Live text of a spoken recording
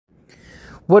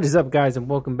What is up, guys, and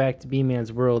welcome back to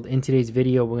B-Man's World. In today's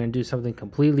video, we're going to do something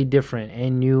completely different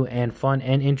and new and fun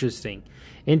and interesting.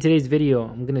 In today's video,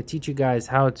 I'm going to teach you guys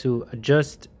how to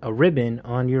adjust a ribbon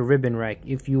on your ribbon rack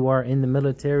if you are in the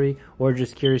military or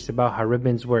just curious about how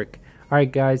ribbons work.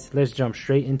 Alright guys, let's jump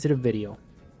straight into the video.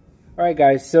 Alright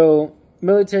guys, so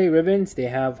military ribbons, they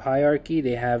have hierarchy,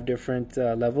 they have different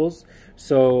levels.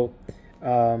 So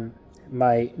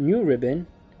my new ribbon,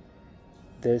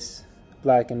 this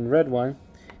black and red one,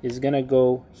 is gonna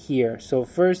go here. So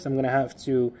first I'm gonna have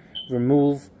to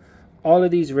remove all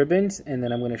of these ribbons, and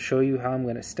then I'm gonna show you how I'm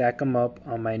gonna stack them up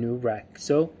on my new rack.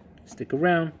 So stick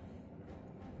around.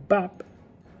 Bop.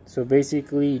 So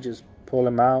basically you just pull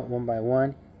them out one by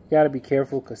one. You gotta be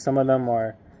careful because some of them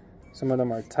are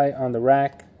tight on the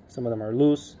rack, some of them are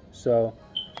loose. So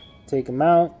take them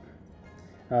out.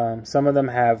 Some of them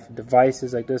have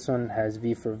devices, like this one has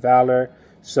V for Valor,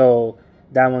 so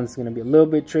that one's going to be a little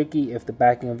bit tricky if the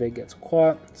backing of it gets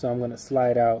caught. So I'm going to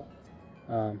slide out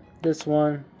this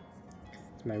one.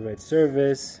 It's my red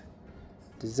service,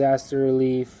 disaster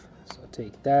relief. So I'll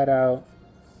take that out,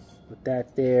 put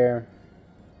that there.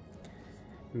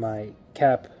 My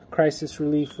cap crisis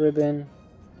relief ribbon.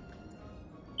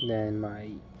 Then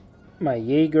my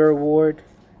Jaeger award.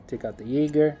 Take out the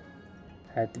Jaeger.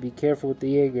 Had to be careful with the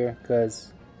Jaeger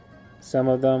because some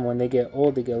of them, when they get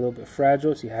old, they get a little bit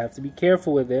fragile, so you have to be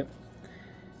careful with it.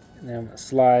 And then I'm going to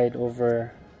slide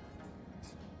over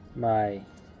my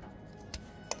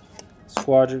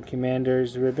Squadron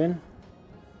Commander's ribbon.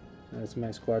 That's my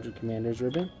Squadron Commander's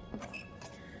ribbon.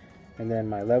 And then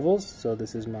my levels. So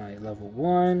this is my level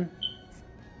 1,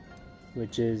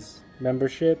 which is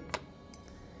membership.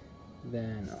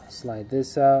 Then I'll slide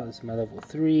this out. This is my level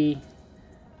 3.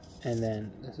 And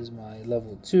then this is my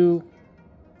level 2,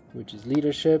 which is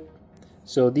leadership.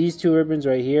 So these two ribbons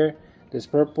right here, this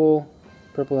purple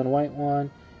and white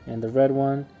one, and the red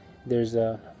one, there's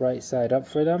a right side up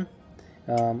for them.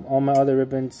 All my other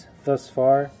ribbons thus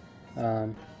far,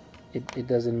 it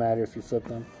doesn't matter if you flip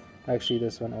them. Actually,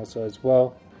 this one also as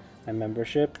well, my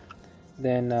membership.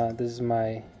 Then this is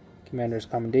my Commander's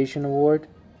Commendation Award.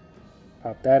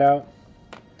 Pop that out.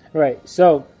 Right,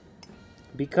 so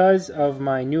because of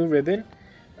my new ribbon,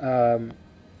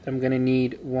 I'm going to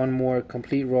need one more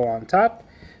complete row on top.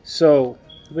 So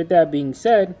with that being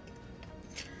said,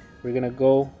 we're going to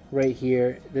go right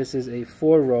here. This is a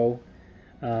 4-row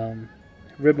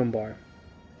ribbon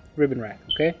rack,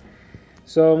 okay?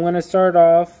 So I'm going to start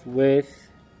off with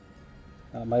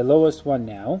my lowest one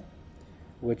now,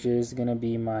 which is going to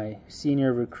be my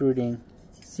senior recruiter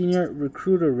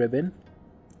ribbon.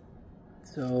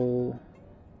 So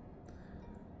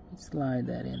slide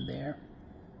that in there.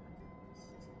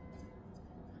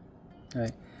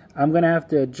 Alright, I'm gonna have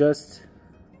to adjust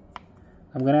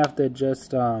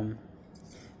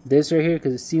this right here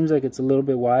because it seems like it's a little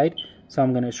bit wide. So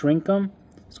I'm gonna shrink them,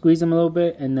 squeeze them a little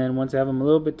bit, and then once I have them a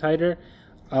little bit tighter,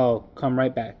 I'll come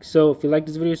right back. So if you like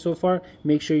this video so far,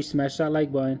 make sure you smash that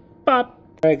like button. Pop!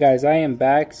 Alright guys, I am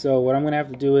back. So what I'm gonna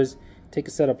have to do is take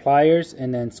a set of pliers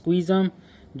and then squeeze them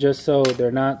just so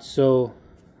they're not so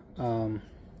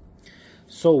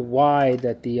wide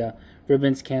that the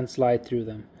ribbons can't slide through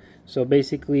them. So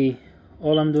basically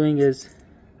all I'm doing is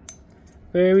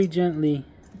very gently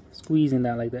squeezing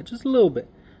that like that, just a little bit.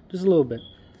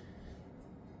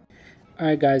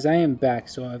 Alright guys, I am back.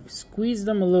 So I've squeezed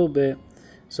them a little bit,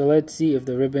 so let's see if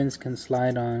the ribbons can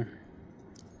slide on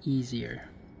easier.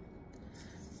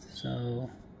 So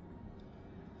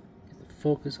get the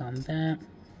focus on that.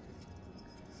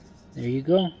 There you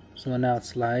go. So now it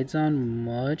slides on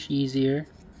much easier.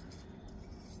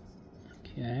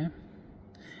 Okay.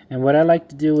 And what I like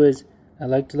to do is I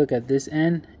like to look at this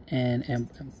end and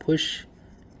push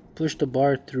the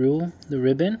bar through the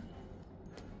ribbon.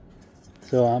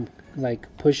 So I'm like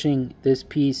pushing this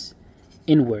piece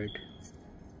inward.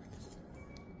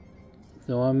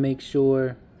 So I want to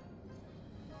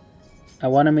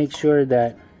make sure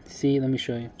that, see, let me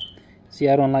show you. See,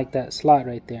 I don't like that slot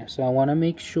right there. So I want to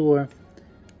make sure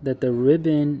that the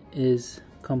ribbon is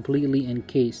completely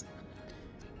encased.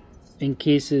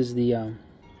 Encases the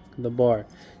bar.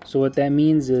 So what that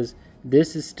means is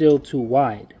this is still too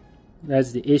wide.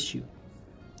 That's the issue.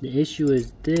 The issue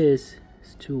is this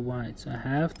is too wide. So I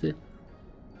have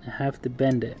to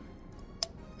bend it.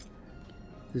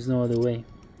 There's no other way.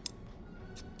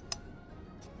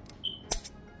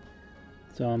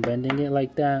 So I'm bending it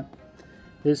like that.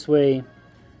 This way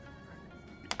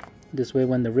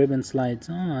when the ribbon slides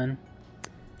on,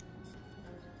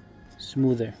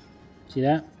 smoother. See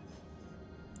that?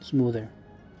 Smoother.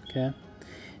 Okay.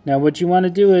 Now what you want to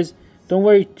do is don't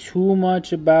worry too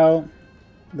much about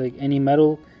like any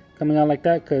metal coming out like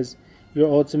that, because you're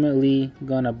ultimately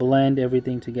gonna blend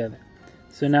everything together.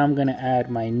 So now I'm gonna add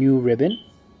my new ribbon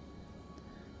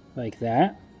like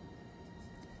that.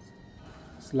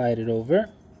 Slide it over.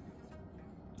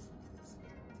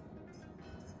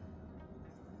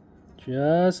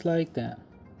 Just like that.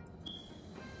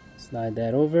 Slide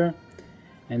that over.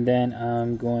 And then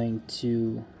I'm going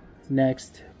to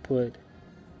next put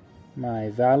my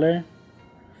Valor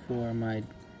for my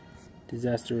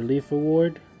Disaster Relief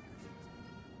Award.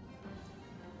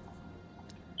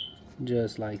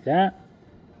 Just like that.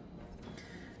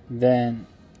 Then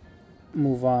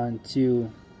move on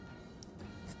to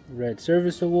Red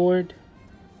Service Award.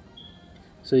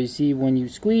 So you see, when you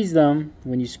squeeze them,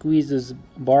 when you squeeze this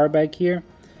bar back here,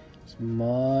 it's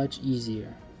much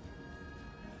easier,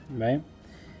 right?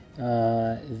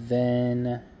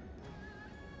 Then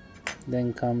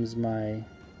comes my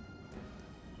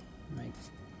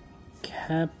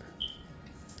cap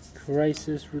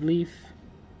crisis relief.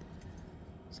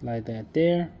 Slide that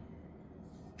there.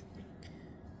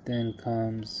 Then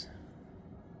comes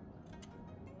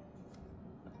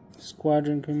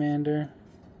Squadron Commander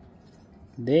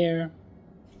there.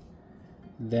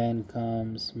 Then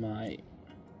comes my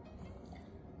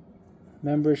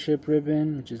membership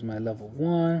ribbon, which is my level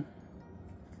 1.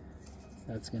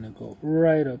 That's gonna go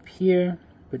right up here.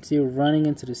 But see, we're running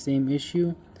into the same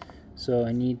issue, so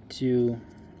I need to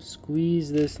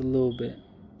squeeze this a little bit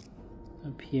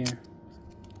up here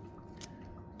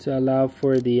to allow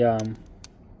for the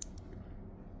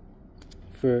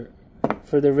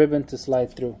for the ribbon to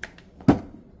slide through.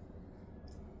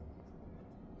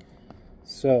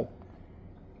 So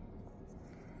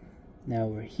now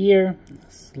we're here.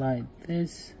 Slide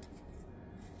this.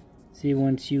 See,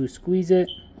 once you squeeze it,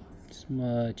 it's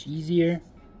much easier.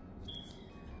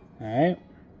 Alright.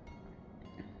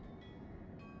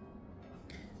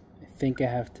 I think I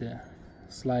have to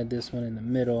slide this one in the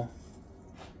middle.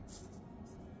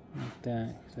 Like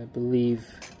that. 'Cause I believe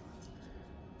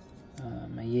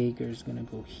my Jaeger is going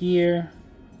to go here.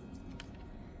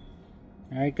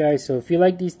 Alright guys, so if you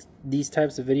like these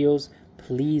types of videos,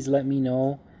 please let me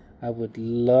know. I would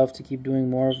love to keep doing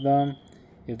more of them.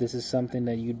 If this is something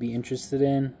that you'd be interested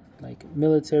in, like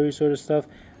military sort of stuff.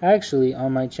 Actually,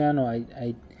 on my channel,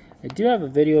 I do have a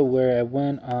video where I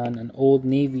went on an old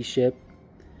Navy ship,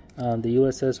 the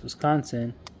USS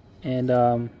Wisconsin,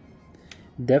 and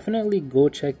definitely go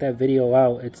check that video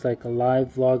out. It's like a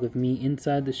live vlog of me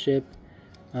inside the ship,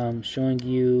 showing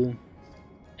you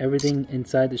everything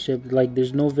inside the ship. Like,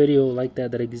 there's no video like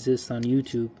that exists on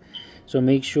YouTube, so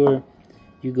make sure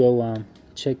you go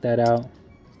check that out.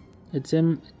 It's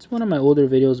one of my older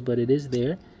videos, but it is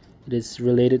there. It is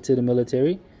related to the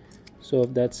military, so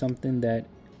if that's something that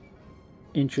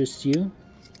interests you,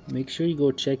 make sure you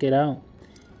go check it out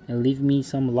and leave me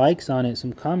some likes on it,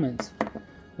 some comments.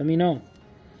 Let me know.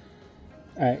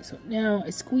 Alright, so now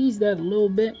I squeeze that a little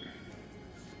bit.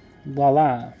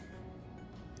 Voila.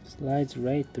 Slides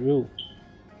right through.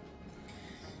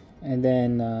 And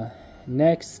then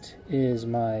next is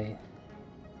my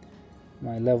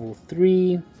level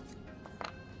 3.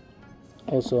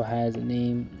 Also has a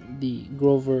name, the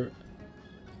Grover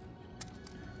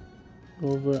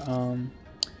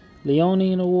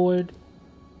Leonin Award.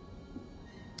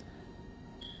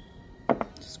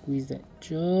 Squeeze that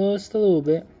just a little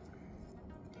bit.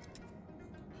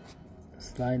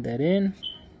 Slide that in.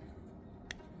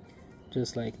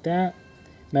 Just like that.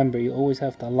 Remember, you always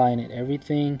have to align it.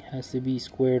 Everything has to be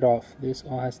squared off. This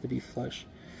all has to be flush.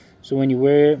 So when you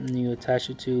wear it and you attach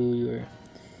it to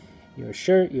your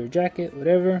shirt, your jacket,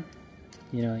 whatever,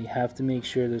 you know, you have to make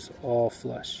sure this all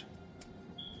flush.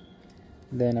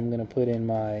 Then I'm gonna put in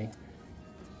my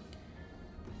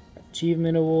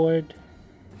achievement award.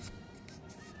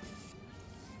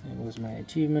 It was my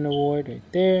achievement award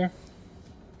right there.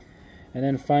 And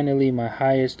then finally, my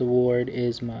highest award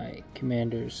is my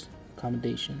Commander's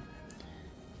Commendation,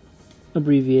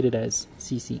 abbreviated as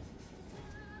CC.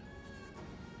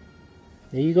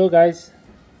 There you go, guys.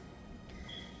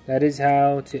 That is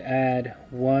how to add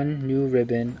one new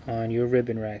ribbon on your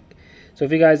ribbon rack. So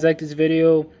if you guys like this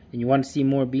video and you want to see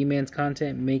more B-Man's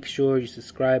content, make sure you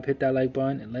subscribe, hit that like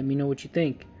button, and let me know what you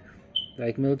think.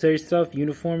 Like military stuff,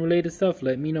 uniform related stuff,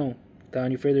 let me know. Without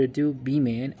any further ado,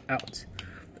 B-Man out.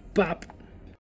 Bop.